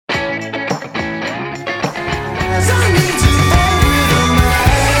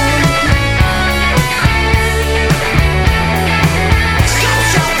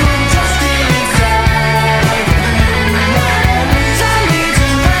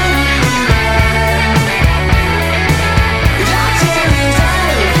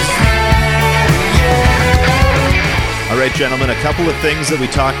gentlemen, a couple of things that we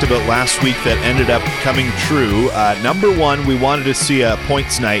talked about last week that ended up coming true. Number one, we wanted to see a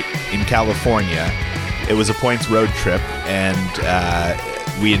points night in California. It was a points road trip, and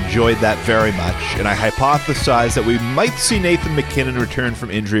we enjoyed that very much. And I hypothesized that we might see Nathan MacKinnon return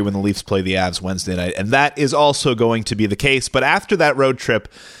from injury when the Leafs play the Avs Wednesday night, and that is also going to be the case. But after that road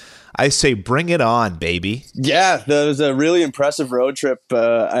trip, I say bring it on, baby. Yeah, that was a really impressive road trip.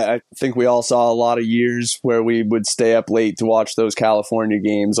 I think we all saw a lot of years where we would stay up late to watch those California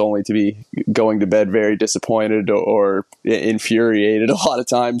games only to be going to bed very disappointed or infuriated a lot of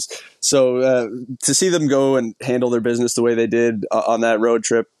times. So to see them go and handle their business the way they did on that road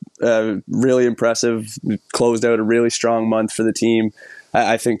trip, really impressive. Closed out a really strong month for the team.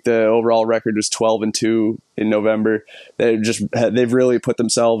 I think the overall record was 12-2 in November. They've really put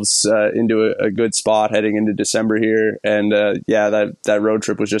themselves into a good spot heading into December here. And that road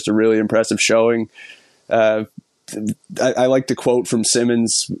trip was just a really impressive showing. I like to quote from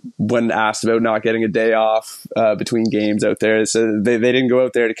Simmons when asked about not getting a day off between games out there. So they didn't go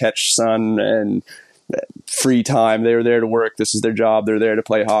out there to catch sun and free time. They were there to work. This is their job. They're there to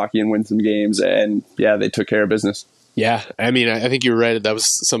play hockey and win some games. And yeah, they took care of business. Yeah, I mean, I think you're right. That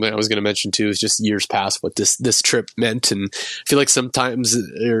was something I was going to mention too. Is just years past what this trip meant, and I feel like sometimes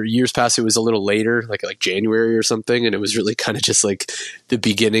or years past it was a little later, like January or something, and it was really kind of just like the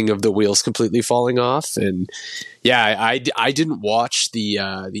beginning of the wheels completely falling off. And yeah, I didn't watch the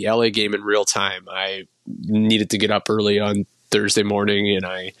LA game in real time. I needed to get up early on Thursday morning, and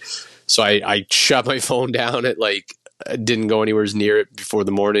I shut my phone down at I didn't go anywhere near it before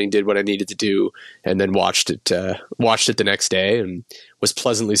the morning, did what I needed to do, and then watched it the next day and was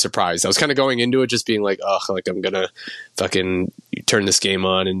pleasantly surprised. I was kind of going into it just being like, I'm going to fucking turn this game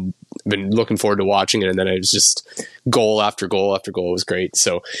on, and been looking forward to watching it. And then it was just goal after goal after goal. It was great.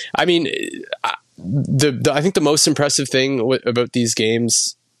 So, I mean, I think the most impressive thing about these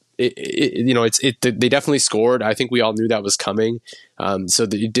games, they definitely scored. I think we all knew that was coming.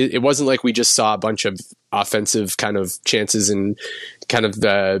 It wasn't like we just saw a bunch of offensive kind of chances and kind of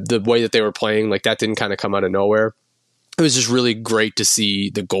the way that they were playing. Like that didn't kind of come out of nowhere. It was just really great to see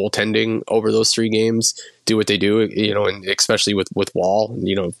the goaltending over those three games do what they do, and especially with Wall,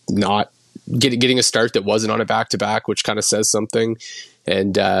 not getting a start that wasn't on a back-to-back, which kind of says something.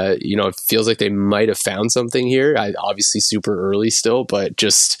 And, it feels like they might have found something here. Obviously super early still, but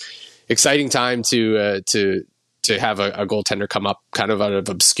just exciting time to have a goaltender come up kind of out of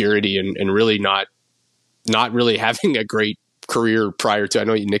obscurity and really not really having a great career prior to. I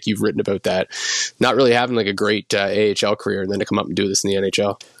know Nick, you've written about that, not really having a great AHL career, and then to come up and do this in the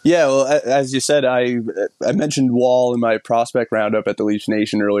NHL. Yeah, well, as you said, I mentioned Wall in my prospect roundup at the Leafs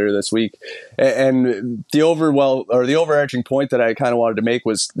Nation earlier this week, and the overarching point that I kind of wanted to make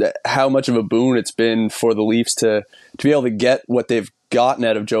was how much of a boon it's been for the Leafs to be able to get what they've gotten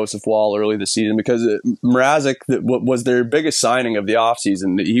out of Joseph Wall early this season, because Mrazek was their biggest signing of the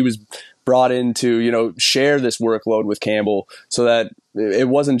offseason. He was brought in to, share this workload with Campbell so that it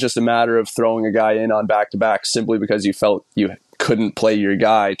wasn't just a matter of throwing a guy in on back-to-back simply because you felt you couldn't play your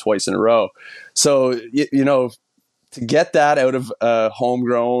guy twice in a row. So, to get that out of a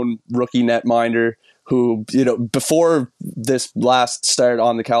homegrown rookie netminder who, before this last start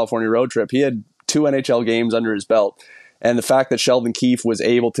on the California road trip, he had 2 NHL games under his belt. And the fact that Sheldon Keefe was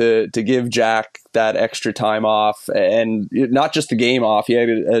able to give Jack that extra time off, and not just the game off, he had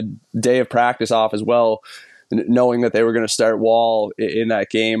a day of practice off as well, knowing that they were going to start Wall in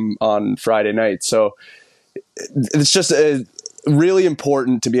that game on Friday night. So it's just really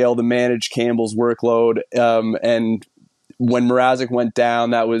important to be able to manage Campbell's workload. And when Mrazek went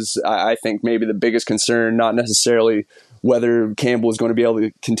down, that was, I think, maybe the biggest concern, not necessarily whether Campbell was going to be able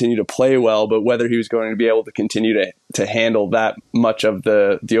to continue to play well, but whether he was going to be able to continue to handle that much of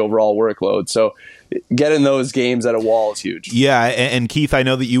the overall workload. So getting those games out of Wall is huge. Yeah, and Keith, I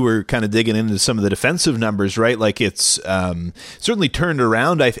know that you were kind of digging into some of the defensive numbers, right? Like it's certainly turned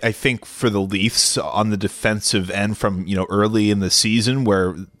around, I think, for the Leafs on the defensive end from early in the season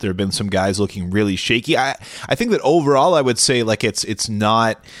where there have been some guys looking really shaky. I think that overall, I would say it's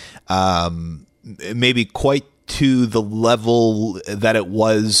not maybe quite to the level that it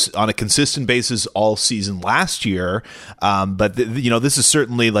was on a consistent basis all season last year. But this is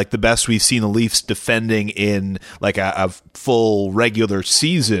certainly the best we've seen the Leafs defending in a full regular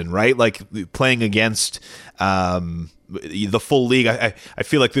season, right? Playing against the full league. I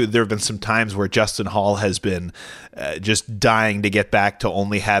feel like there have been some times where Justin Hall has been just dying to get back to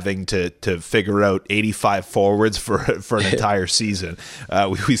only having to figure out 85 forwards for an entire season.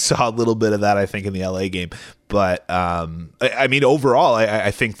 We saw a little bit of that, I think, in the LA game. But I mean, overall,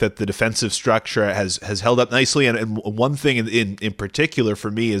 I think that the defensive structure has held up nicely. And one thing in particular for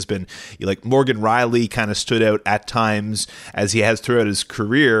me has been, like, Morgan Riley kind of stood out at times, as he has throughout his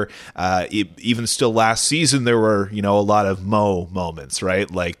career. Even still last season, there were, a lot of Mo moments, right?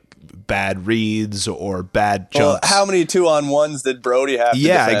 Like bad reads or bad jumps. Well, how many 2-on-1s did Brody have to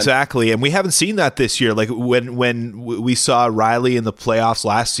defend? Exactly. And we haven't seen that this year. Like when we saw Riley in the playoffs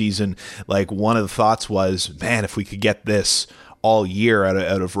last season, like one of the thoughts was, man, if we could get this all year out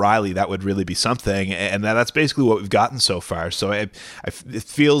of Riley, that would really be something. And that's basically what we've gotten so far. So it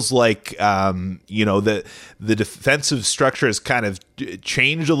feels like, the defensive structure has kind of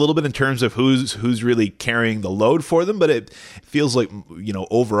changed a little bit in terms of who's really carrying the load for them. But it feels like,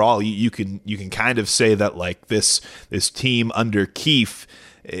 overall, you can kind of say that, like, this team under Keefe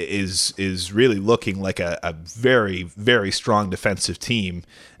is really looking like a very, very strong defensive team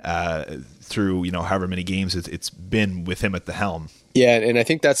through however many games it's been with him at the helm. Yeah, and I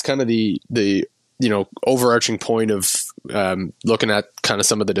think that's kind of the overarching point of looking at kind of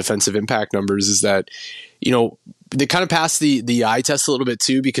some of the defensive impact numbers is that they kind of pass the eye test a little bit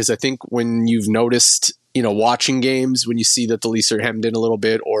too, because I think when you've noticed watching games, when you see that the Leafs are hemmed in a little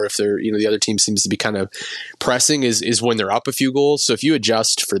bit, or if they're the other team seems to be kind of pressing, is when they're up a few goals. So if you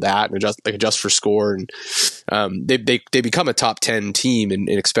adjust for that and adjust for score, and they become a top 10 team in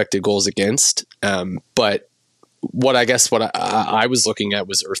expected goals against. But what I was looking at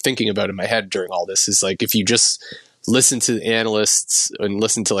or thinking about in my head during all this is, like, if you just listen to the analysts and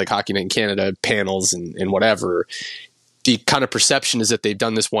listen to, like, Hockey Night in Canada panels and whatever, the kind of perception is that they've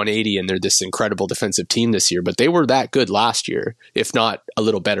done this 180 and they're this incredible defensive team this year, but they were that good last year, if not a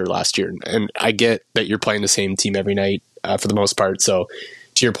little better last year. And I get that you're playing the same team every night for the most part. So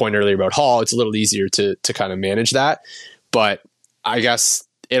to your point earlier about Hall, it's a little easier to kind of manage that. But I guess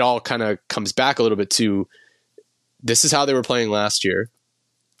it all kind of comes back a little bit to, this is how they were playing last year.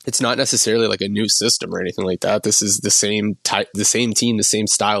 It's not necessarily like a new system or anything like that. This is the same team, the same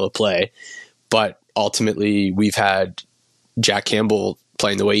style of play. But ultimately, we've had Jack Campbell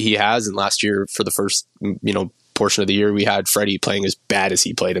playing the way he has, and last year for the first portion of the year we had Freddie playing as bad as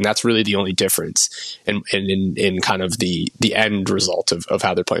he played, and that's really the only difference in kind of the end result of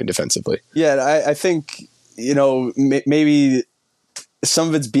how they're playing defensively. Yeah, I think maybe some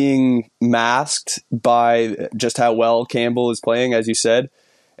of it's being masked by just how well Campbell is playing, as you said,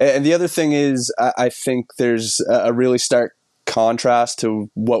 and the other thing is I think there's a really stark contrast to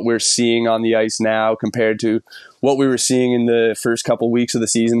what we're seeing on the ice now compared to what we were seeing in the first couple weeks of the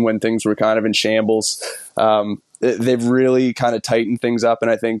season when things were kind of in shambles. They've really kind of tightened things up, and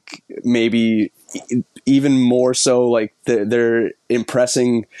I think maybe even more so, like, they're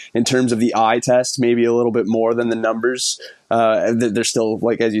impressing in terms of the eye test, maybe a little bit more than the numbers. They're still,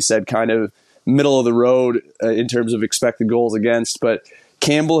 like, as you said, kind of middle of the road in terms of expected goals against, but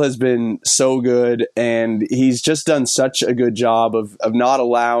Campbell has been so good, and he's just done such a good job of not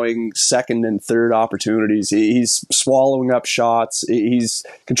allowing second and third opportunities. He's swallowing up shots. He's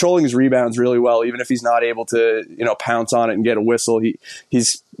controlling his rebounds really well, even if he's not able to, pounce on it and get a whistle.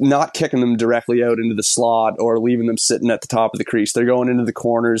 He's not kicking them directly out into the slot or leaving them sitting at the top of the crease. They're going into the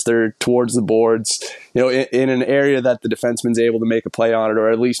corners. They're towards the boards, in an area that the defenseman's able to make a play on it,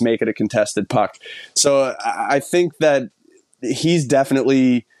 or at least make it a contested puck. So I think that he's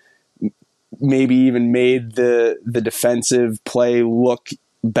definitely maybe even made the defensive play look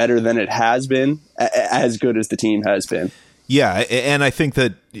better than it has been, as good as the team has been. Yeah, and I think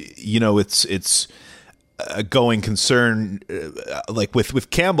that it's a going concern, like with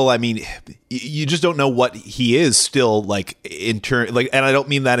Campbell. I mean, you just don't know what he is still like and I don't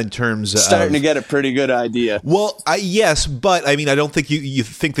mean that in terms of starting to get a pretty good idea. Well, yes, but I mean, I don't think you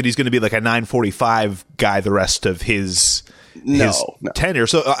think that he's going to be like a 945 guy the rest of his tenure.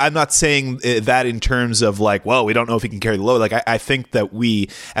 So I'm not saying that in terms of like, well, we don't know if he can carry the load. Like I think that we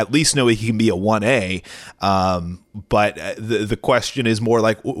at least know he can be a 1A. But the question is more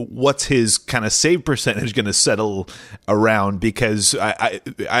like, what's his kind of save percentage going to settle around? Because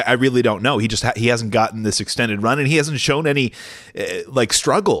I really don't know. He hasn't gotten this extended run, and he hasn't shown any like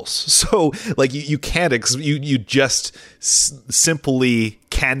struggles. So like you can't you just simply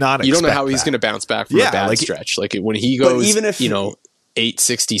cannot. You don't know how he's going to bounce back from a bad stretch. Like when he goes, even if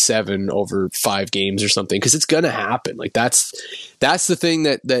 867 over 5 games or something, because it's going to happen. Like that's the thing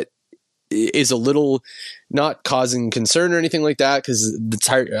that is a little not causing concern or anything like that, because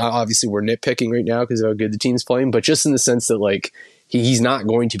obviously we're nitpicking right now because of how good the team's playing, but just in the sense that like he's not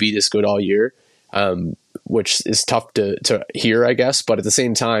going to be this good all year, which is tough to hear, I guess. But at the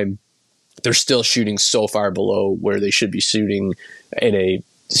same time, they're still shooting so far below where they should be shooting in a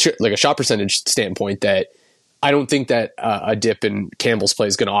shot percentage standpoint that I don't think that a dip in Campbell's play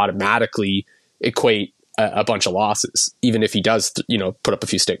is going to automatically equate a bunch of losses, even if he does, put up a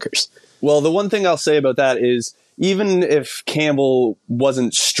few stinkers. Well, the one thing I'll say about that is, even if Campbell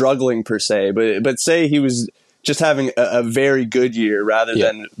wasn't struggling per se, but say he was just having a very good year rather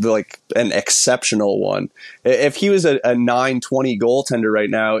than like an exceptional one. If he was a 9-20 goaltender right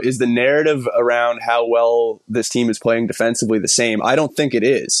now, is the narrative around how well this team is playing defensively the same? I don't think it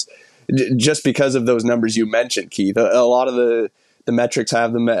is, just because of those numbers you mentioned, Keith. A lot of the metrics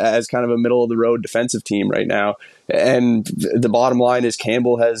have them as kind of a middle of the road defensive team right now. And the bottom line is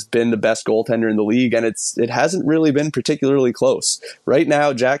Campbell has been the best goaltender in the league, and it hasn't really been particularly close. Right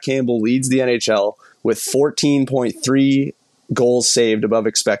now, Jack Campbell leads the NHL with 14.3 goals saved above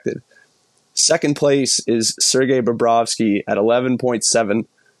expected. Second place is Sergei Bobrovsky at 11.7,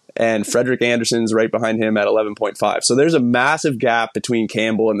 and Frederik Andersen's right behind him at 11.5. So there's a massive gap between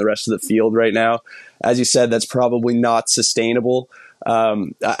Campbell and the rest of the field right now. As you said, that's probably not sustainable.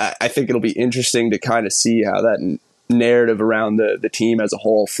 I think it'll be interesting to kind of see how that narrative around the team as a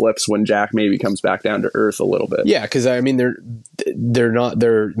whole flips when Jack maybe comes back down to earth a little bit. Yeah, because I mean they're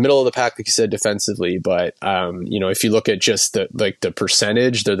middle of the pack, like you said, defensively, but if you look at just the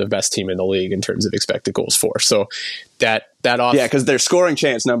percentage, they're the best team in the league in terms of expected goals for. So that off, because their scoring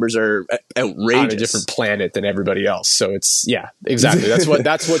chance numbers are outrageous, on a different planet than everybody else. So it's exactly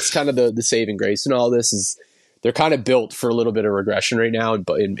that's what's kind of the saving grace in all this is. They're kind of built for a little bit of regression right now,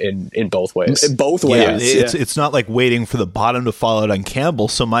 but in both ways. In both ways, It's not like waiting for the bottom to fall out on Campbell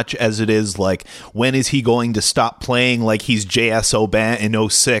so much as it is like, when is he going to stop playing like he's J.S. Aubin in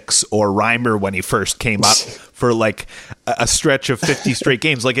 06 or Reimer when he first came up for like a stretch of 50 straight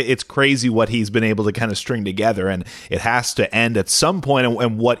games? Like, it's crazy what he's been able to kind of string together, and it has to end at some point.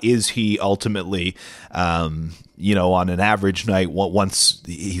 And what is he ultimately? On an average night, once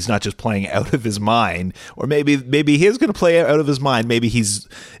he's not just playing out of his mind, or maybe he is going to play out of his mind. Maybe he's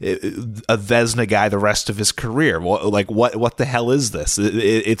a Vezina guy the rest of his career. What the hell is this?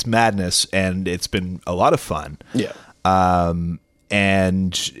 It's madness, and it's been a lot of fun. Yeah.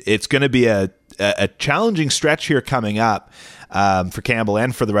 And it's going to be a challenging stretch here coming up for Campbell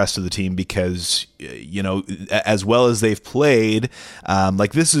and for the rest of the team, because as well as they've played,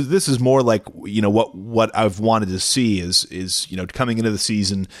 this is more like what I've wanted to see is coming into the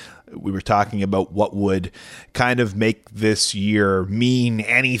season. We were talking about what would kind of make this year mean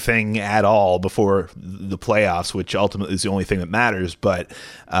anything at all before the playoffs, which ultimately is the only thing that matters. But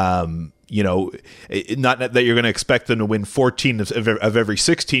not that you're going to expect them to win 14 of every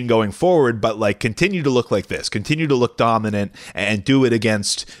 16 going forward, but like continue to look like this, continue to look dominant, and do it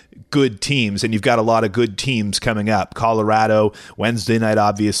against good teams. And you've got a lot of good teams coming up. Colorado Wednesday night,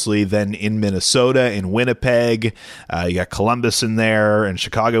 obviously, then in Minnesota, in Winnipeg, you got Columbus in there and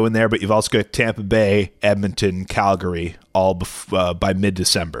Chicago in there, but you've also got Tampa Bay, Edmonton, Calgary, all by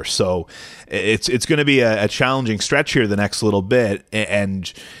mid-December. So it's going to be a challenging stretch here the next little bit,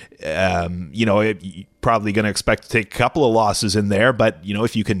 and probably going to expect to take a couple of losses in there, but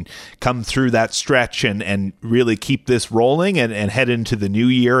if you can come through that stretch and really keep this rolling and head into the new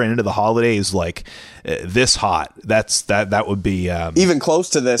year and into the holidays like this hot, that would be even close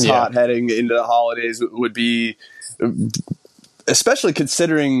to this hot heading into the holidays would be, especially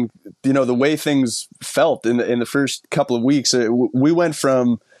considering the way things felt in the first couple of weeks. We went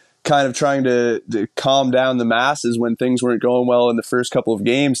from kind of trying to calm down the masses when things weren't going well in the first couple of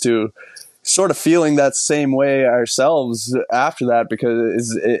games to sort of feeling that same way ourselves after that,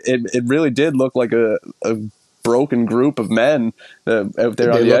 because it really did look like a broken group of men out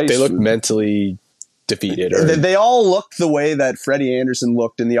there on the ice. They look mentally defeated. They all looked the way that Freddie Andersen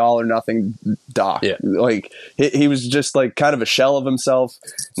looked in the All or Nothing doc. Yeah. Like he was just like kind of a shell of himself.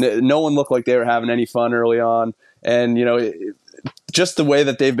 No one looked like they were having any fun early on, and just the way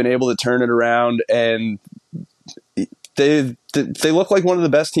that they've been able to turn it around, and they look like one of the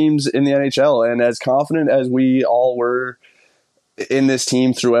best teams in the NHL. And as confident as we all were in this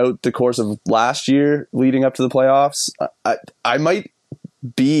team throughout the course of last year leading up to the playoffs, I might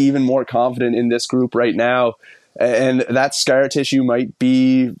be even more confident in this group right now. And that scar tissue might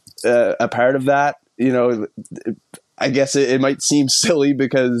be a part of that. I guess it might seem silly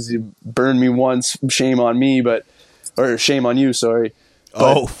because you burned me once, shame on me, or shame on you, sorry.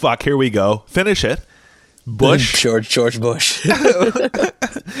 But, fuck, here we go. Finish it. Bush. George Bush.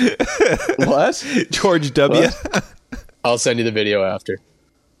 What? George W. What? I'll send you the video after.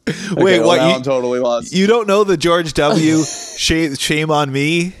 Wait, what? I'm totally lost. You don't know the George W. shame on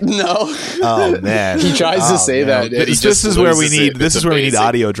me? No. Oh man. He tries to say that. This is where we need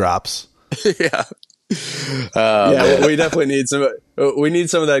audio drops. Yeah. Yeah, we definitely need some. We need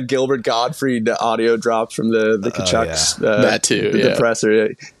some of that Gilbert Gottfried audio drops from the Kachucks. That too. The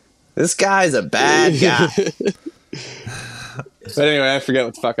presser. This guy's a bad guy. But anyway, I forget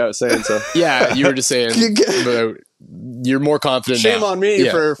what the fuck I was saying. So Yeah, you were just saying you're more confident. shame now. on me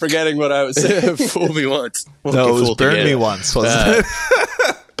for forgetting what I was saying. Fool me once. No, it was burn me once, wasn't it?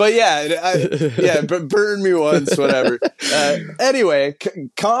 But but burn me once, whatever. Anyway,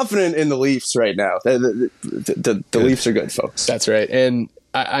 confident in the Leafs right now. The Leafs are good, folks. That's right. And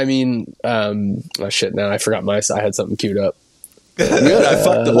I mean, shit. Now I forgot I had something queued up. Good. I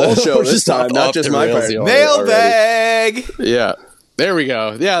fucked the whole show We're this just time, off not just the my rails, part. you know. Mailbag. Yeah. There we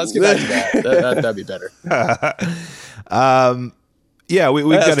go. Yeah, let's get back to that. That'd be better. Yeah, we've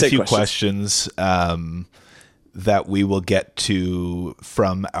got a take few questions. that we will get to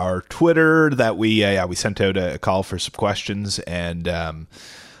from our Twitter that we sent out a call for some questions, and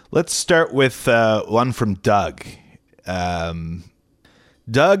let's start with one from Doug.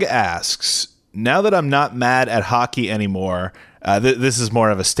 Doug asks, now that I'm not mad at hockey anymore, this is more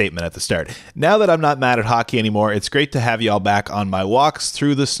of a statement at the start. Now that I'm not mad at hockey anymore, it's great to have y'all back on my walks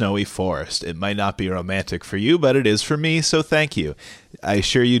through the snowy forest. It might not be romantic for you, but it is for me, so thank you. I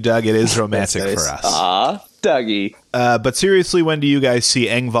assure you, Doug, it is romantic for us. Ah, Dougie. But seriously, when do you guys see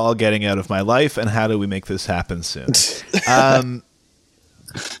Engvall getting out of my life, and how do we make this happen soon?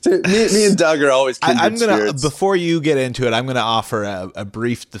 Me and Doug are always kindred I'm gonna spirits. before you get into it, I'm gonna offer a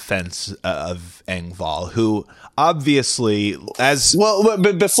brief defense of Engvall, who obviously, as well,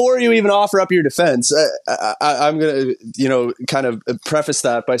 but before you even offer up your defense, I'm going to, kind of preface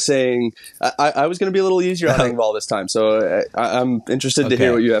that by saying I was going to be a little easier on Engvall this time. So I'm interested to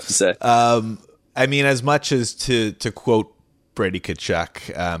hear what you have to say. I mean, as much as to quote Brady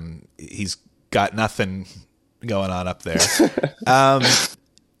Tkachuk, he's got nothing going on up there.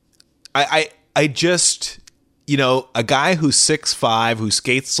 I just, a guy who's 6'5", who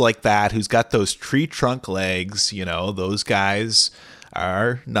skates like that, who's got those tree trunk legs, those guys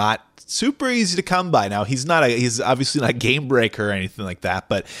are not super easy to come by. Now, he's obviously not a game breaker or anything like that,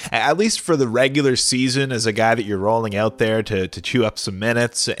 but at least for the regular season, as a guy that you're rolling out there to chew up some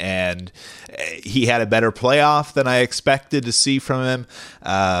minutes, and he had a better playoff than I expected to see from him.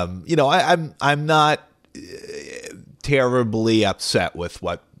 I'm not terribly upset with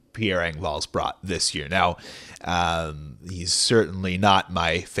what Pierre Engvall's brought this year. Now, he's certainly not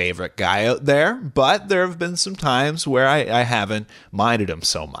my favorite guy out there, but there have been some times where I haven't minded him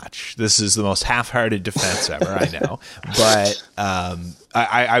so much. This is the most half-hearted defense ever, I know. But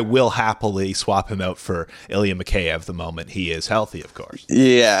I will happily swap him out for Ilya Mikheyev the moment he is healthy, of course.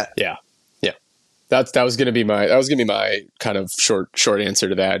 Yeah. That was going to be my kind of short answer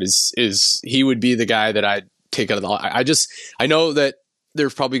to that is he would be the guy that I'd take out of the. I know that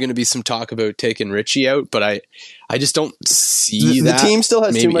there's probably going to be some talk about taking Richie out, but I just don't see that. The team still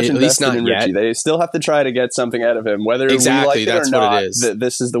has too much invested in Richie. Yet. They still have to try to get something out of him, whether we like it or not.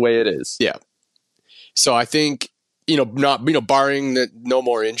 This is the way it is. Yeah. So I think barring no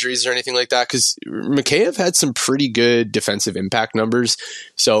more injuries or anything like that, because Mikheyev had some pretty good defensive impact numbers.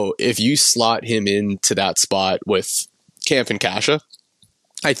 So if you slot him into that spot with Kampf and Kasha,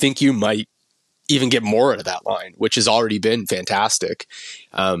 I think you might even get more out of that line, which has already been fantastic.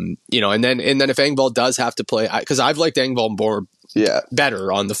 And then if Engvall does have to play, because I've liked Engvall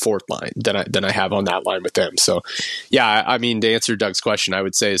better on the fourth line than I have on that line with them. So yeah, I mean, to answer Doug's question, I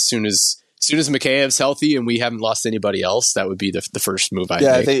would say as soon as Mikheyev's healthy and we haven't lost anybody else, that would be the first move I'd make.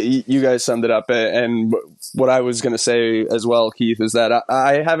 I think you guys summed it up. And what I was going to say as well, Keith, is that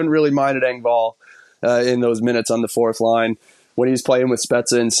I haven't really minded Engvall in those minutes on the fourth line. When he's playing with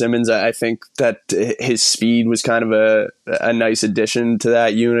Spezza and Simmons, I think that his speed was kind of a nice addition to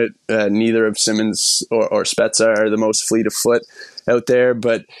that unit. Neither of Simmons or Spezza are the most fleet of foot out there,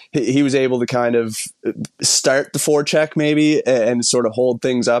 but he was able to kind of start the forecheck maybe and sort of hold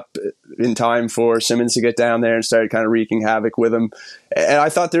things up in time for Simmons to get down there and start kind of wreaking havoc with him. And I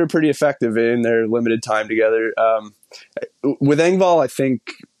thought they were pretty effective in their limited time together. With Engvall, I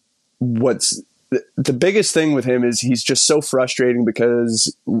think the biggest thing with him is he's just so frustrating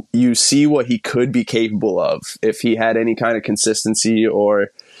because you see what he could be capable of if he had any kind of consistency or,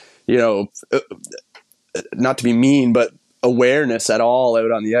 not to be mean, but awareness at all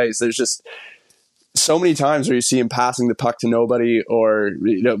out on the ice. There's just so many times where you see him passing the puck to nobody or,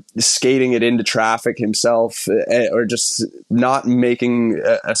 skating it into traffic himself or just not making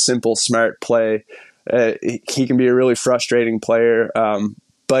a simple, smart play. He can be a really frustrating player,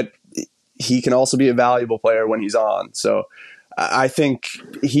 but he can also be a valuable player when he's on. So I think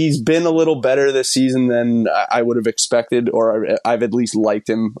he's been a little better this season than I would have expected, or I've at least liked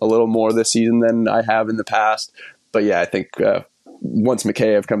him a little more this season than I have in the past. But yeah, I think once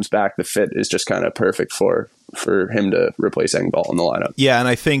Mikheyev comes back, the fit is just kind of perfect for him to replace Engvall in the lineup. Yeah, and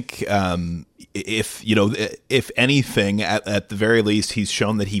I think if anything, at the very least, he's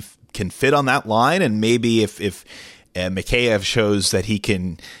shown that he can fit on that line, and maybe if Mikheyev shows that he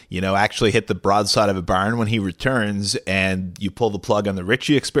can, actually hit the broadside of a barn when he returns, and you pull the plug on the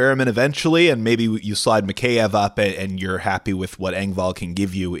Ritchie experiment eventually, and maybe you slide Mikheyev up and you're happy with what Engvall can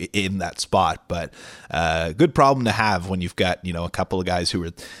give you in that spot. But good problem to have when you've got, a couple of guys who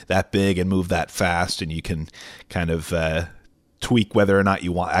are that big and move that fast, and you can kind of tweak whether or not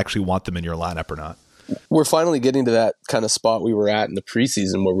you actually want them in your lineup or not. We're finally getting to that kind of spot we were at in the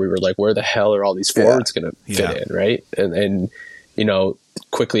preseason where we were like, where the hell are all these forwards going to fit in, right? And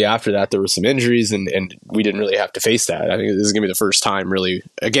quickly after that, there were some injuries, and we didn't really have to face that. I think this is going to be the first time, really,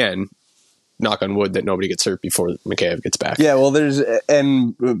 again, knock on wood, that nobody gets hurt before Mikheyev gets back. Yeah, well,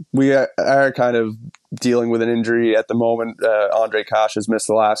 we are kind of dealing with an injury at the moment. Ondrej Kase has missed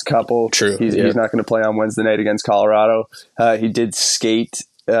the last couple. True. He's not going to play on Wednesday night against Colorado. He did skate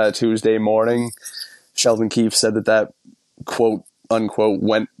Tuesday morning. Sheldon Keefe said that quote unquote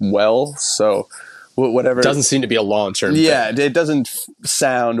went well. So whatever. It doesn't seem to be a long-term thing. It doesn't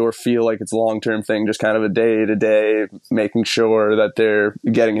sound or feel like it's a long-term thing, just kind of a day-to-day, making sure that they're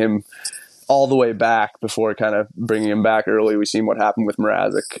getting him all the way back before kind of bringing him back early. We've seen what happened with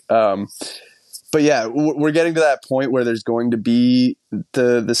Mrazek. But yeah, we're getting to that point where there's going to be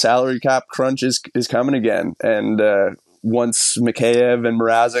the salary cap crunch is coming again. And once Mikheyev and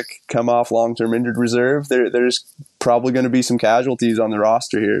Mrazek come off long-term injured reserve, there's probably going to be some casualties on the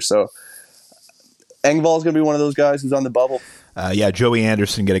roster here. So Engvall is going to be one of those guys who's on the bubble. Joey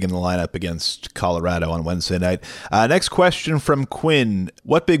Anderson getting in the lineup against Colorado on Wednesday night. Next question from Quinn.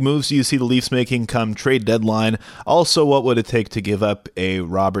 What big moves do you see the Leafs making come trade deadline? Also, what would it take to give up a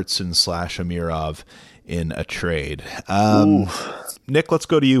Robertson/Amirov in a trade? Nick, let's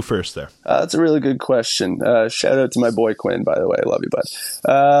go to you first there. That's a really good question. Shout out to my boy Quinn, by the way. I love you,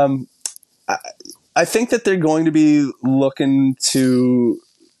 bud. I think that they're going to be looking to...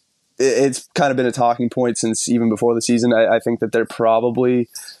 It's kind of been a talking point since even before the season. I think that they're probably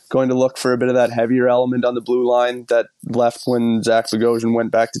going to look for a bit of that heavier element on the blue line that left when Zach Bogosian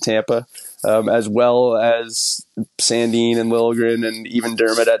went back to Tampa, as well as Sandin and Liljegren and even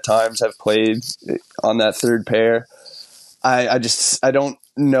Dermott at times have played on that third pair. I don't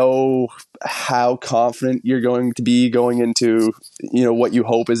know how confident you're going to be going into, what you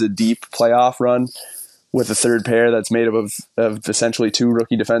hope is a deep playoff run with a third pair that's made up of essentially two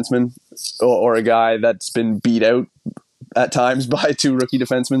rookie defensemen or a guy that's been beat out at times by two rookie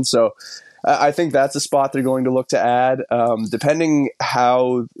defensemen. So I think that's a spot they're going to look to add. Depending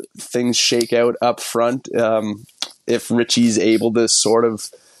how things shake out up front, if Ritchie's able to sort of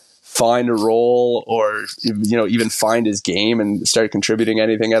find a role or, even find his game and start contributing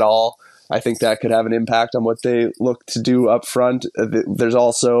anything at all, I think that could have an impact on what they look to do up front. There's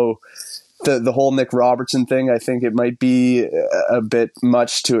also the whole Nick Robertson thing. I think it might be a bit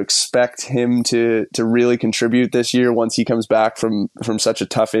much to expect him to really contribute this year once he comes back from such a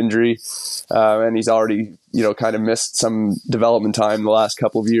tough injury. And he's already, kind of missed some development time the last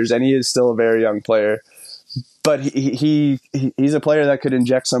couple of years, and he is still a very young player. But he's a player that could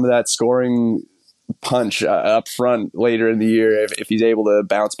inject some of that scoring punch up front later in the year if he's able to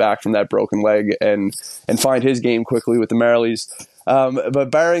bounce back from that broken leg and find his game quickly with the Marlies.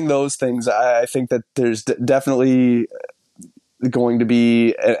 But barring those things, I think that there's definitely going to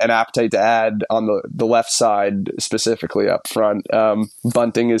be an appetite to add on the left side, specifically up front.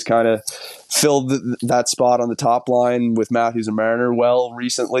 Bunting has kind of filled that spot on the top line with Matthews and Marner well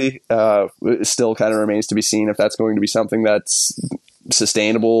recently. It still kind of remains to be seen if that's going to be something that's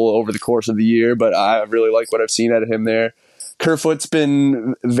sustainable over the course of the year, but I really like what I've seen out of him there. Kerfoot's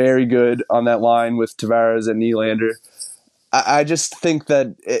been very good on that line with Tavares and Nylander. I just think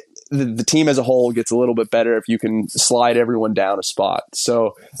that the team as a whole gets a little bit better if you can slide everyone down a spot.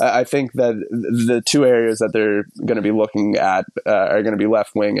 So I think that the two areas that they're going to be looking at are going to be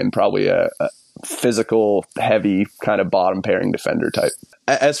left wing and probably a physical, heavy kind of bottom pairing defender type.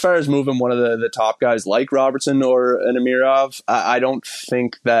 As far as moving one of the top guys like Robertson or an Amirov, I don't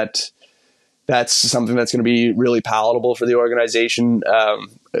think that that's something that's going to be really palatable for the organization.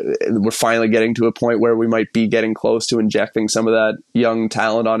 We're finally getting to a point where we might be getting close to injecting some of that young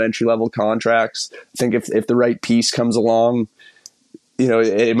talent on entry-level contracts. I think if the right piece comes along,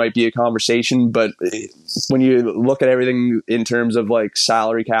 it might be a conversation. But when you look at everything in terms of like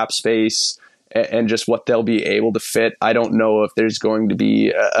salary cap space and just what they'll be able to fit. I don't know if there's going to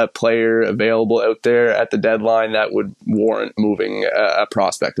be a player available out there at the deadline that would warrant moving a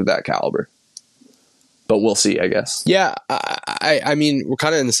prospect of that caliber. But we'll see, I guess. Yeah, I mean, we're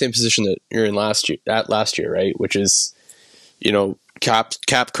kind of in the same position that you're in last year, right? Which is,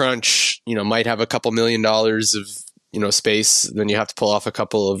 cap crunch, might have a couple $1 million of, space. Then you have to pull off a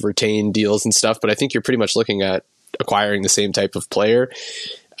couple of retained deals and stuff. But I think you're pretty much looking at acquiring the same type of player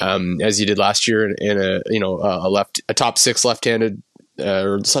as you did last year in a top six left-handed,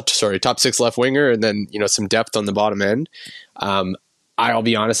 top six left winger, and then some depth on the bottom end. I'll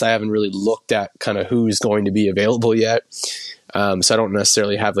be honest, I haven't really looked at kind of who's going to be available yet. So I don't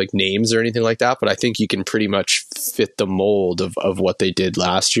necessarily have like names or anything like that, but I think you can pretty much fit the mold of what they did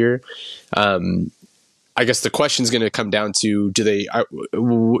last year. I guess the question is going to come down to,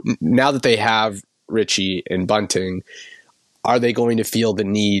 now that they have Ritchie and Bunting, are they going to feel the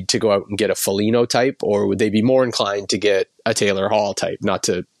need to go out and get a Foligno type, or would they be more inclined to get a Taylor Hall type? Not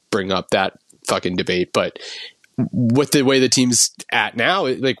to bring up that fucking debate, but with the way the team's at now,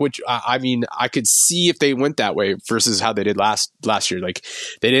 I could see if they went that way versus how they did last year. Like,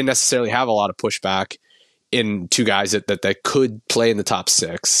 they didn't necessarily have a lot of pushback in two guys that could play in the top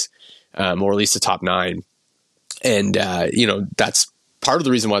six, or at least the top nine. And, that's part of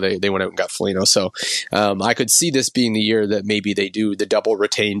the reason why they went out and got Foligno. So I could see this being the year that maybe they do the double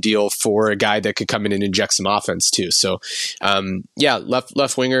retained deal for a guy that could come in and inject some offense too. So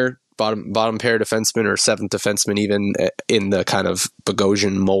left winger, bottom pair defenseman, or seventh defenseman, even in the kind of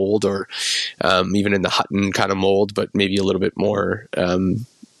Bogosian mold, or even in the Hutton kind of mold, but maybe a little bit more of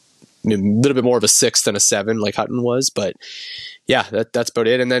a six than a seven like Hutton was. But yeah, that's about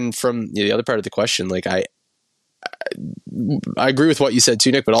it. And then from the other part of the question, like I agree with what you said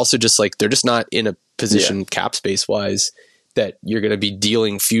too, Nick, but also just like they're just not in a position cap space wise that you're going to be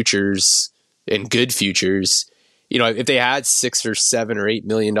dealing futures and good futures. If they had $6 or $7 or $8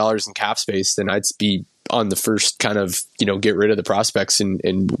 million in cap space, then I'd be on the first kind of, get rid of the prospects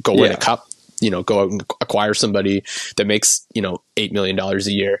and go win a cup, go out and acquire somebody that makes, $8 million a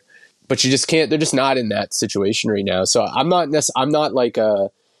year. But you just can't, they're just not in that situation right now. So I'm not like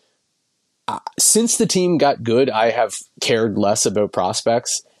since the team got good, I have cared less about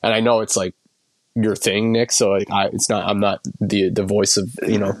prospects. And I know it's like your thing, Nick. So like, I'm not the voice of, I'm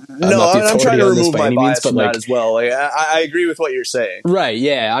trying to remove my bias from that as well. Like, I agree with what you're saying. Right.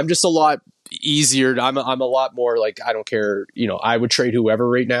 Yeah. I'm just a lot easier. I'm a lot more like, I don't care. I would trade whoever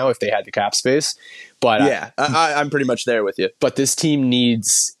right now if they had the cap space, but I'm pretty much there with you. But this team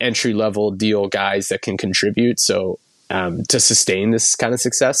needs entry level deal guys that can contribute. So, to sustain this kind of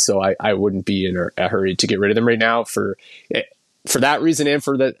success. So I wouldn't be in a hurry to get rid of them right now for that reason, and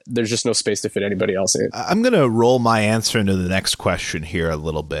for that there's just no space to fit anybody else in. I'm going to roll my answer into the next question here a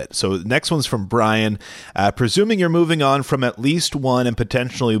little bit. So the next one's from Brian. Presuming you're moving on from at least one and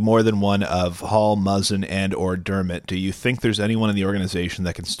potentially more than one of Hall, Muzzin, and or Dermott, do you think there's anyone in the organization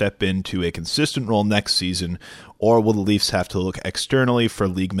that can step into a consistent role next season, or will the Leafs have to look externally for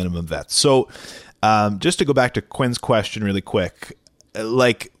league minimum vets? So just to go back to Quinn's question really quick,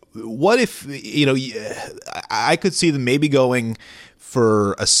 like, what if, I could see them maybe going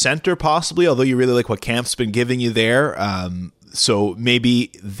for a center possibly, although you really like what Camp's been giving you there. So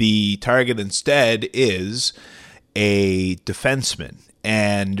maybe the target instead is a defenseman.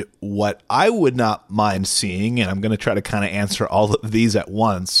 And what I would not mind seeing, and I'm going to try to kind of answer all of these at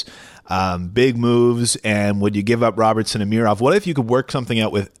once, big moves, and would you give up Robertson and Mirov? What if you could work something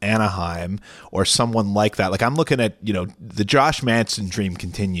out with Anaheim or someone like that? Like, I'm looking at, the Josh Manson dream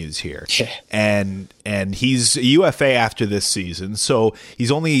continues here. and he's a UFA after this season, so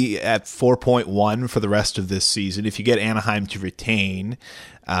he's only at 4.1 for the rest of this season. If you get Anaheim to retain,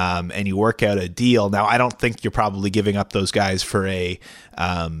 and you work out a deal, now I don't think you're probably giving up those guys for a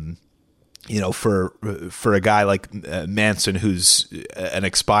for a guy like Manson, who's an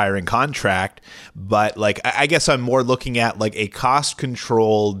expiring contract. But like, I guess I'm more looking at like a cost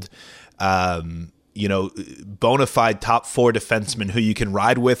controlled, bona fide top four defenseman who you can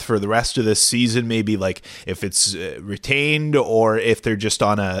ride with for the rest of this season. Maybe like if it's retained, or if they're just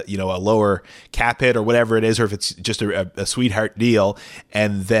on a lower cap hit or whatever it is, or if it's just a sweetheart deal.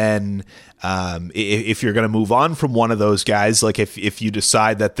 And then if you're going to move on from one of those guys, like if you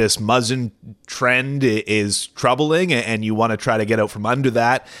decide that this Muzzin trend is troubling and you want to try to get out from under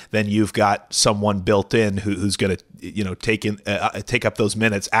that, then you've got someone built in who's going to take up those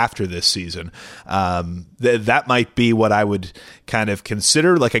minutes after this season. That might be what I would kind of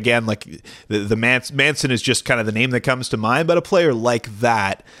consider. Like, again, like the Manson is just kind of the name that comes to mind, but a player like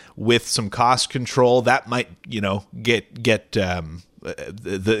that with some cost control that might get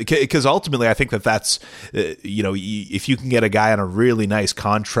because ultimately I think that's if you can get a guy on a really nice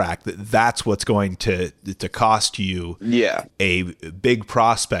contract, that's what's going to cost you a big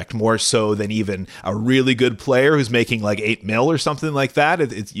prospect, more so than even a really good player who's making like $8 million or something like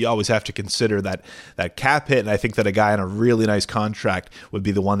that. You always have to consider that cap hit, and I think that a guy on a really nice contract would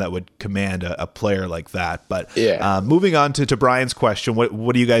be the one that would command a player like that. But moving on to Brian's question,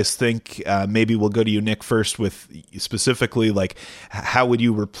 what do you guys think? Maybe we'll go to you, Nick, first with specifically like how would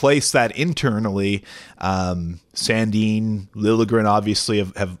you replace that internally? Sandin, Liljegren obviously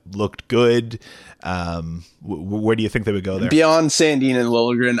have looked good. Where do you think they would go there? Beyond Sandin and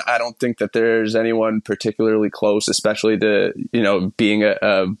Liljegren, I don't think that there's anyone particularly close, especially to being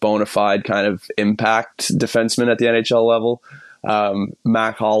a bona fide kind of impact defenseman at the NHL level.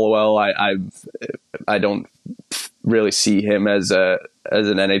 Mac Hollowell, I don't really see him as an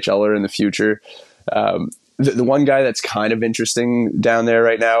NHLer in the future. The one guy that's kind of interesting down there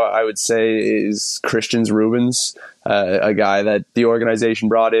right now, I would say, is Christians Rubens, a guy that the organization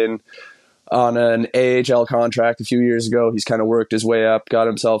brought in on an AHL contract a few years ago. He's kind of worked his way up, got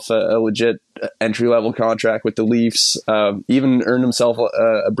himself a legit entry-level contract with the Leafs, even earned himself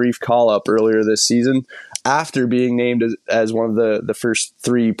a brief call-up earlier this season after being named as one of the first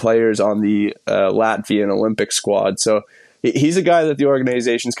 3 players on the Latvian Olympic squad. So he's a guy that the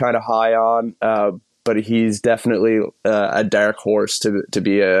organization's kind of high on, but he's definitely a dark horse to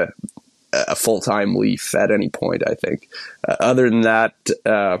be a full-time Leaf at any point, I think. Other than that,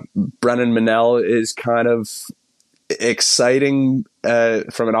 Brennan Manel is kind of exciting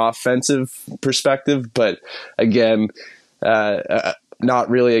from an offensive perspective, but again, not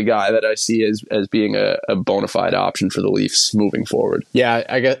really a guy that I see as being a bona fide option for the Leafs moving forward. Yeah,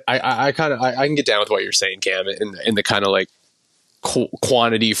 I can get down with what you're saying, Cam, in the kind of like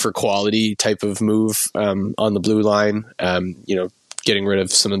quantity for quality type of move on the blue line. Getting rid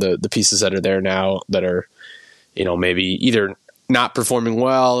of some of the pieces that are there now that are, maybe either not performing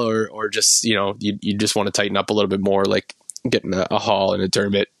well or just, you just want to tighten up a little bit more, like getting a Hall and a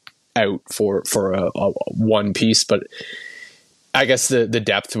Dermott out for a one piece. But I guess the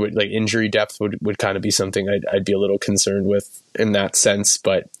depth would, like injury depth would kind of be something I'd be a little concerned with in that sense.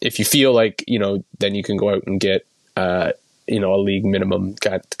 But if you feel like, then you can go out and get, a league minimum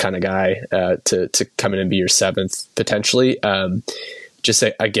kind of guy to come in and be your 7th potentially. Just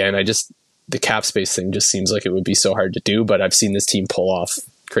say again, the cap space thing just seems like it would be so hard to do, but I've seen this team pull off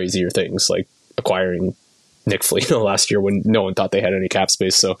crazier things like acquiring Nick Foligno last year when no one thought they had any cap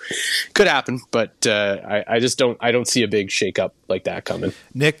space. So could happen, but I don't see a big shakeup like that coming.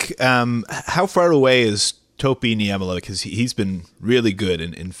 Nick, how far away is Topi Niemela, because he's been really good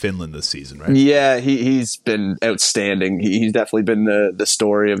in Finland this season, right? Yeah, he's been outstanding. He's definitely been the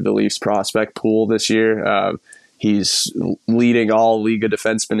story of the Leafs prospect pool this year. He's leading all Liga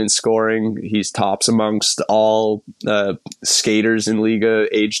defensemen in scoring. He's tops amongst all skaters in Liga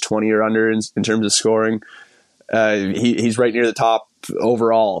age 20 or under in terms of scoring. He's right near the top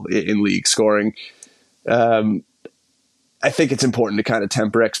overall in league scoring. I think it's important to kind of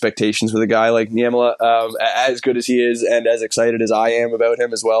temper expectations with a guy like Niemela, as good as he is and as excited as I am about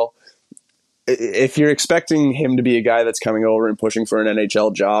him as well. If you're expecting him to be a guy that's coming over and pushing for an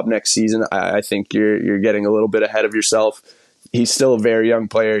NHL job next season, I think you're getting a little bit ahead of yourself. He's still a very young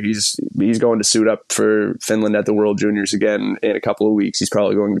player. He's going to suit up for Finland at the World Juniors again in a couple of weeks. He's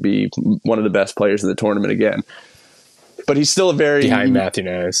probably going to be one of the best players in the tournament again. But he's still a very... Behind Matthew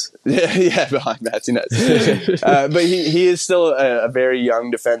Knies. Yeah, behind Matthew Knies. But he is still a very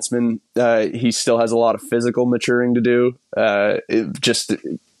young defenseman. He still has a lot of physical maturing to do.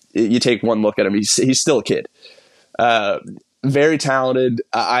 You take one look at him, he's still a kid. Very talented.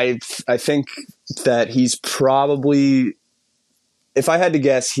 I think that he's probably... If I had to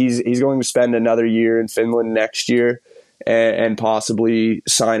guess, he's going to spend another year in Finland next year and possibly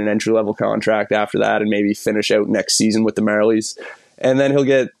sign an entry-level contract after that and maybe finish out next season with the Marlies. And then he'll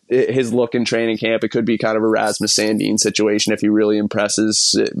get his look in training camp. It could be kind of a Rasmus Sandin situation if he really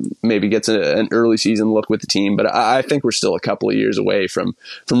impresses, maybe gets an early season look with the team. But I think we're still a couple of years away from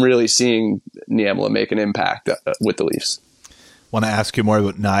really seeing Niemela make an impact with the Leafs. Want to ask you more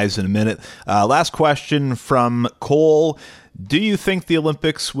about Knives in a minute. Last question from Cole. Do you think the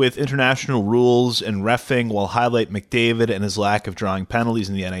Olympics with international rules and reffing will highlight McDavid and his lack of drawing penalties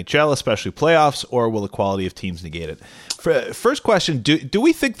in the NHL, especially playoffs, or will the quality of teams negate it? First question, do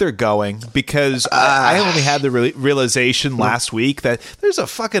we think they're going? Because I only had the realization last week that there's a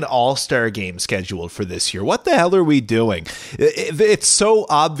fucking all-star game scheduled for this year. What the hell are we doing? It's so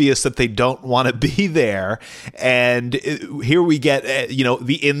obvious that they don't want to be there. And here we get,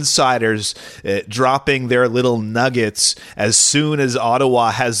 the insiders dropping their little nuggets as soon as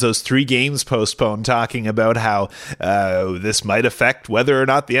Ottawa has those 3 games postponed, talking about how this might affect whether or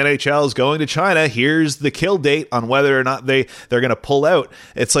not the NHL is going to China. Here's the kill date on whether or not they're going to pull out.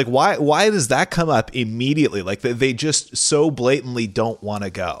 It's like, why does that come up immediately? Like they just so blatantly don't want to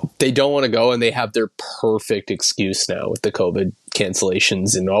go. They don't want to go, and they have their perfect excuse now with the COVID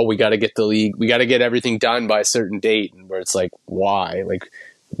cancellations and we got to get the league, we got to get everything done by a certain date, and where it's like, why? Like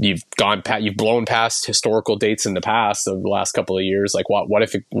you've blown past historical dates in the past of the last couple of years. Like what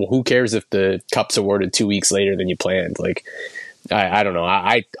if who cares if the cup's awarded 2 weeks later than you planned? Like I don't know.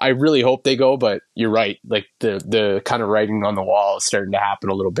 I really hope they go, but you're right. Like the kind of writing on the wall is starting to happen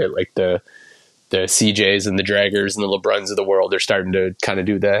a little bit. Like the CJs and the Draggers and the LeBruns of the world, they're starting to kind of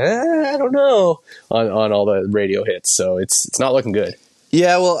do the I don't know on all the radio hits. So it's not looking good.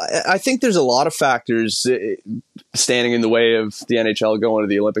 Yeah, well, I think there's a lot of factors standing in the way of the NHL going to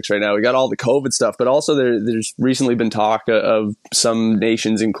the Olympics right now. We got all the COVID stuff, but also there's recently been talk of some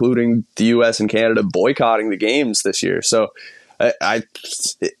nations, including the U.S. and Canada, boycotting the games this year. So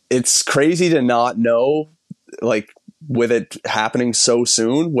it's crazy to not know, like, with it happening so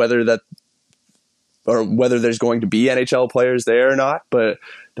soon, whether there's going to be NHL players there or not. But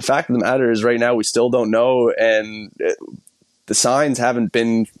the fact of the matter is right now we still don't know, and the signs haven't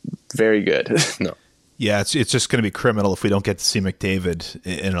been very good. No. Yeah, it's just going to be criminal if we don't get to see McDavid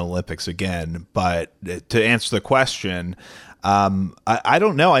in Olympics again. But to answer the question, I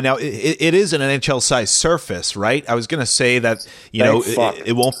don't know. I know it is an NHL-sized surface, right? I was going to say that,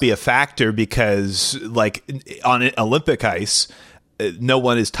 it won't be a factor because, like, on Olympic ice, no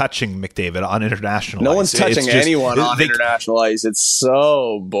one is touching McDavid on international ice. No one's touching anyone on international ice. It's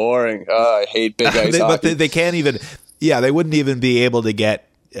so boring. I hate big ice hockey. But they can't even... Yeah, they wouldn't even be able to get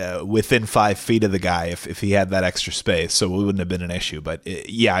within 5 feet of the guy if he had that extra space, so it wouldn't have been an issue. But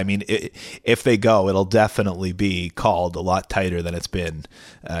if they go, it'll definitely be called a lot tighter than it's been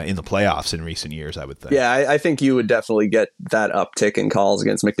in the playoffs in recent years, I would think. Yeah, I think you would definitely get that uptick in calls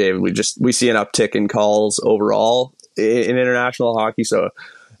against McDavid. We see an uptick in calls overall in international hockey, so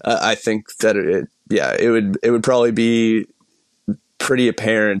I think that it would probably be pretty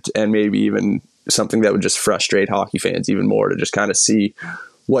apparent, and maybe even something that would just frustrate hockey fans even more, to just kind of see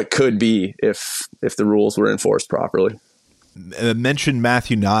what could be if the rules were enforced properly. Mentioned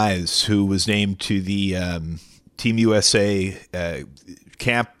Matthew Knies, who was named to the Team USA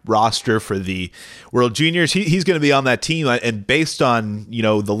camp roster for the World Juniors. He's going to be on that team, and based on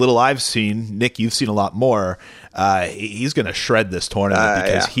the little I've seen, Nick, you've seen a lot more. He's going to shred this tournament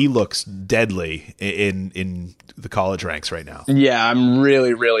because he looks deadly in the college ranks right now. Yeah, I'm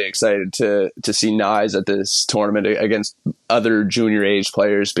really, really excited to see Knies at this tournament against other junior age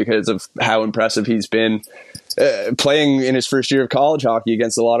players because of how impressive he's been playing in his first year of college hockey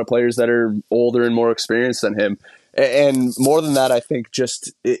against a lot of players that are older and more experienced than him. And more than that, I think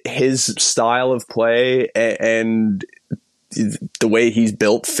just his style of play and the way he's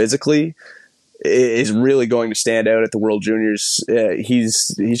built physically is really going to stand out at the World Juniors.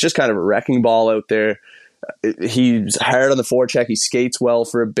 He's just kind of a wrecking ball out there. He's hard on the forecheck. He skates well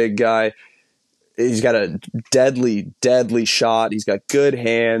for a big guy. He's got a deadly, deadly shot. He's got good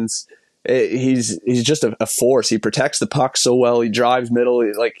hands. He's just a force. He protects the puck so well. He drives middle.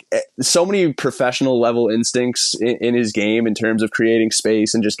 Like, so many professional level instincts in his game in terms of creating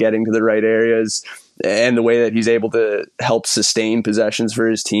space and just getting to the right areas, and the way that he's able to help sustain possessions for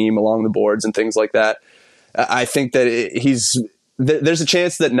his team along the boards and things like that. I think that there's a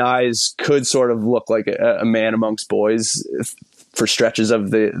chance that Knies could sort of look like a man amongst boys for stretches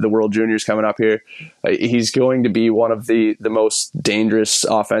of the World Juniors coming up here. He's going to be one of the most dangerous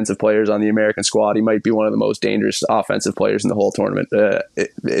offensive players on the American squad. He might be one of the most dangerous offensive players in the whole tournament.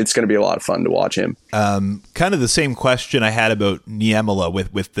 It's going to be a lot of fun to watch him. Kind of the same question I had about Niemela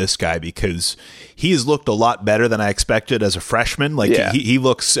with this guy, because he's looked a lot better than I expected as a freshman. Like, he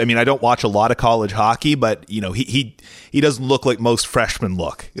looks, I mean, I don't watch a lot of college hockey, but he doesn't look like most freshmen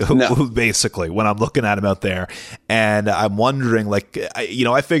look, basically, when I'm looking at him out there. And I'm wondering, like,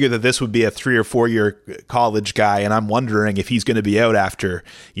 I figured that this would be a 3 or 4 year college guy, and I'm wondering if he's going to be out after,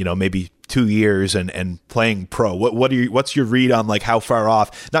 maybe 2 years and playing pro. What's your read on, like, how far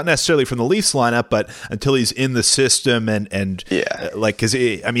off, not necessarily from the Leafs lineup, but until he's in the system and like, because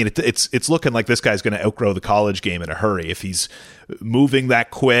it's looking like this guy's going to outgrow the college game in a hurry if he's moving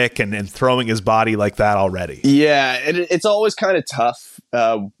that quick and throwing his body like that already. Yeah, it's always kind of tough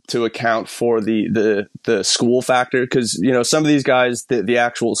to account for the school factor, because some of these guys, the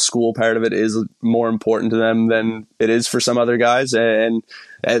actual school part of it is more important to them than it is for some other guys, and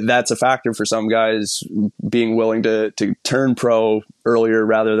that's a factor for some guys being willing to turn pro earlier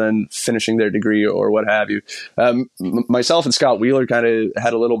rather than finishing their degree or what have you. Myself and Scott Wheeler kind of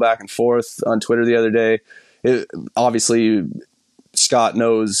had a little back and forth on Twitter the other day. Obviously, Scott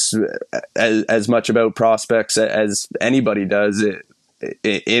knows as much about prospects as anybody does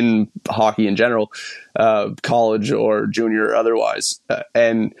in hockey in general, college or junior or otherwise.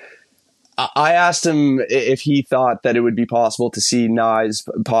 And I asked him if he thought that it would be possible to see Knies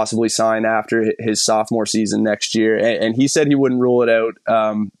possibly sign after his sophomore season next year. And he said he wouldn't rule it out.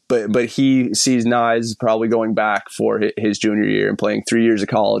 But he sees Knies probably going back for his junior year and playing 3 years of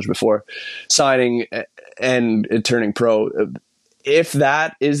college before signing and turning pro. If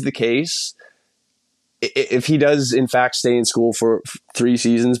that is the case, if he does in fact stay in school for 3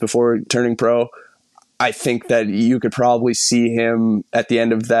 seasons before turning pro, I think that you could probably see him at the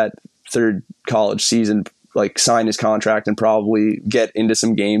end of that third college season, like, sign his contract and probably get into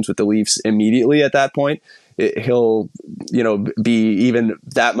some games with the Leafs immediately at that point. He'll, be even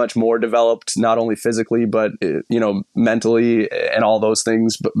that much more developed, not only physically, but, mentally and all those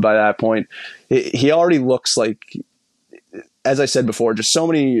things. But by that point, he already looks like, as I said before, just so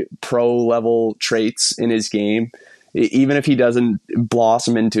many pro level traits in his game. Even if he doesn't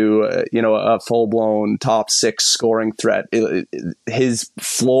blossom into a full blown top 6 scoring threat, his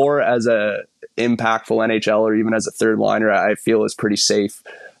floor as a impactful NHL or even as a third liner, I feel, is pretty safe.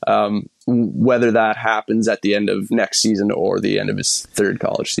 Whether that happens at the end of next season or the end of his third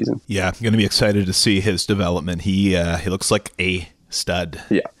college season. Yeah, I'm going to be excited to see his development. He looks like a stud.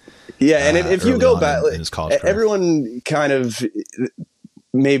 Yeah. Yeah, and if you go back, everyone kind of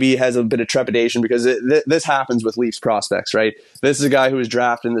maybe has a bit of trepidation because this happens with Leafs prospects, right? This is a guy who was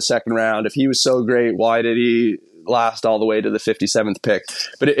drafted in the second round. If he was so great, why did he last all the way to the 57th pick?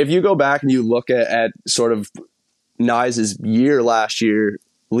 But if you go back and you look at sort of Knies' year last year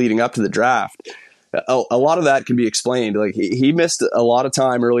leading up to the draft, a lot of that can be explained. Like, he missed a lot of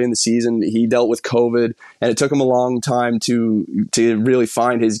time early in the season. He dealt with COVID, and it took him a long time to really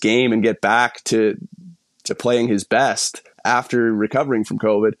find his game and get back to playing his best after recovering from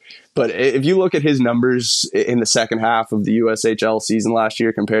COVID. But if you look at his numbers in the second half of the USHL season last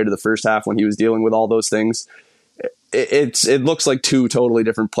year compared to the first half when he was dealing with all those things, it looks like 2 totally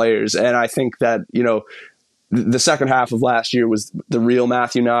different players. And I think that, the second half of last year was the real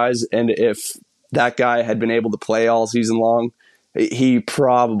Matthew Knies. And if that guy had been able to play all season long, he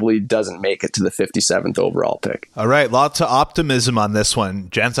probably doesn't make it to the 57th overall pick. All right. Lots of optimism on this one.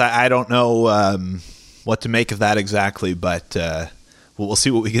 Gents, I don't know what to make of that exactly, but we'll see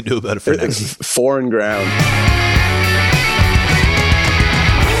what we can do about it for next week. Foreign ground.